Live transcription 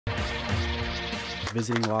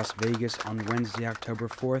visiting Las Vegas on Wednesday, October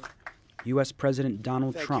 4th, U.S. President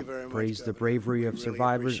Donald Trump praised the bravery of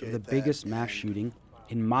survivors of the biggest mass shooting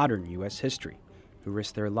in modern U.S. history, who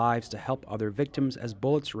risked their lives to help other victims as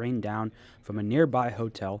bullets rained down from a nearby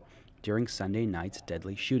hotel during Sunday night's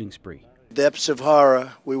deadly shooting spree. Depths of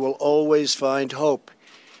horror, we will always find hope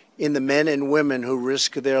in the men and women who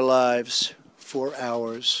risk their lives for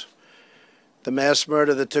ours. The mass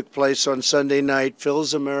murder that took place on Sunday night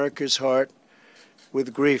fills America's heart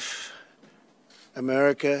with grief.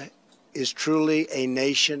 America is truly a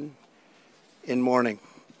nation in mourning.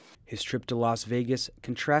 His trip to Las Vegas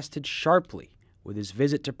contrasted sharply with his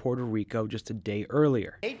visit to Puerto Rico just a day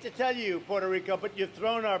earlier. I hate to tell you, Puerto Rico, but you've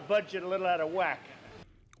thrown our budget a little out of whack.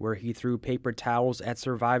 Where he threw paper towels at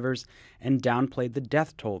survivors and downplayed the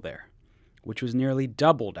death toll there, which was nearly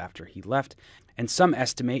doubled after he left, and some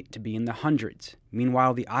estimate to be in the hundreds.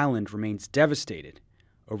 Meanwhile, the island remains devastated.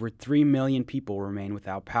 Over 3 million people remain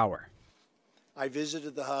without power. I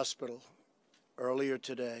visited the hospital earlier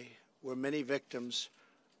today, where many victims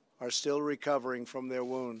are still recovering from their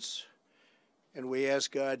wounds, and we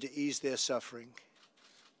ask God to ease their suffering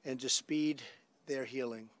and to speed their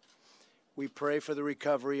healing. We pray for the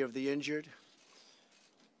recovery of the injured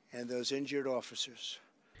and those injured officers.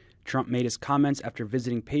 Trump made his comments after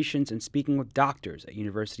visiting patients and speaking with doctors at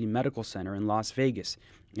University Medical Center in Las Vegas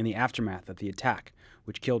in the aftermath of the attack,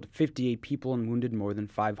 which killed 58 people and wounded more than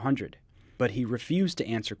 500. But he refused to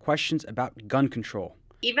answer questions about gun control.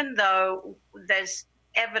 Even though there's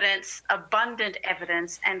evidence, abundant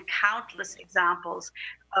evidence, and countless examples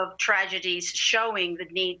of tragedies showing the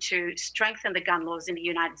need to strengthen the gun laws in the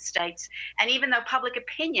United States, and even though public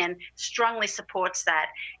opinion strongly supports that,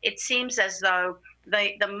 it seems as though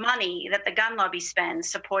the money that the gun lobby spends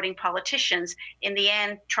supporting politicians in the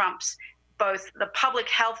end trumps both the public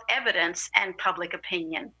health evidence and public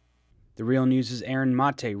opinion. The Real News' Aaron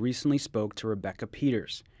Mate recently spoke to Rebecca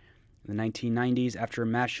Peters. In the 1990s, after a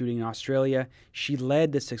mass shooting in Australia, she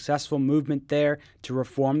led the successful movement there to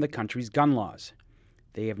reform the country's gun laws.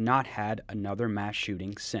 They have not had another mass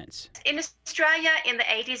shooting since. In Australia, in the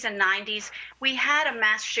 80s and 90s, we had a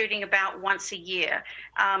mass shooting about once a year.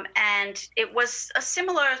 And it was a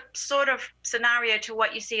similar sort of scenario to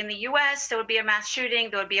what you see in the US. There would be a mass shooting,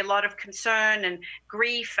 there would be a lot of concern and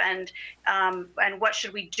grief and what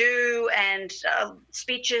should we do, and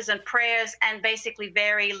speeches and prayers, and basically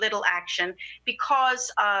very little action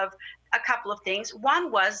because of a couple of things.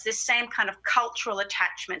 One was this same kind of cultural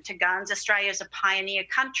attachment to guns. Australia is a pioneer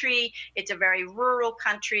country. It's a very rural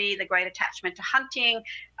country, the great attachment to hunting,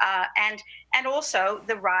 and also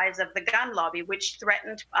the rise of the gun lobby, which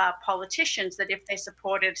threatened politicians that if they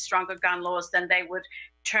supported stronger gun laws, then they would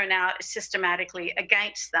turn out systematically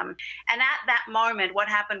against them. And at that moment, what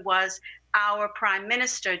happened was our Prime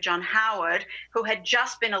Minister, John Howard, who had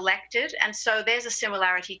just been elected, and so there's a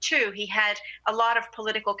similarity too. He had a lot of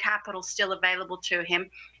political capital still available to him.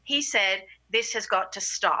 He said, this has got to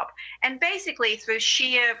stop. And basically, through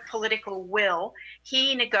sheer political will,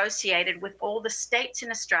 he negotiated with all the states in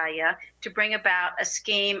Australia to bring about a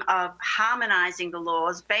scheme of harmonizing the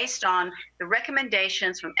laws based on the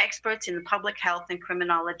recommendations from experts in the public health and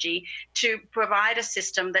criminology to provide a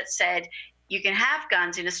system that said, you can have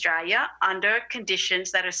guns in Australia under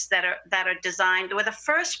conditions that are designed where the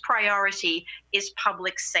first priority is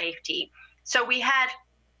public safety. So we had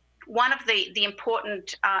one of the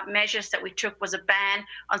important measures that we took was a ban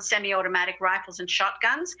on semi-automatic rifles and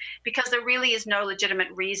shotguns, because there really is no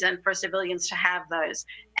legitimate reason for civilians to have those,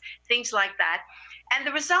 things like that. And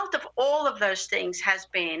the result of all of those things has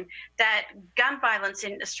been that gun violence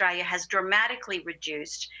in Australia has dramatically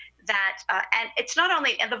reduced. And it's not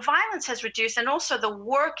only, and the violence has reduced, and also the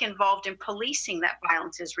work involved in policing that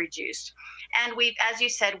violence is reduced. And we've, as you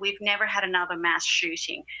said, we've never had another mass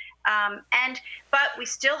shooting. But we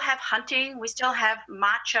still have hunting, we still have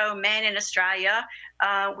macho men in Australia,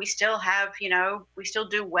 we still have, we still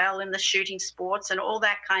do well in the shooting sports and all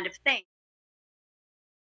that kind of thing.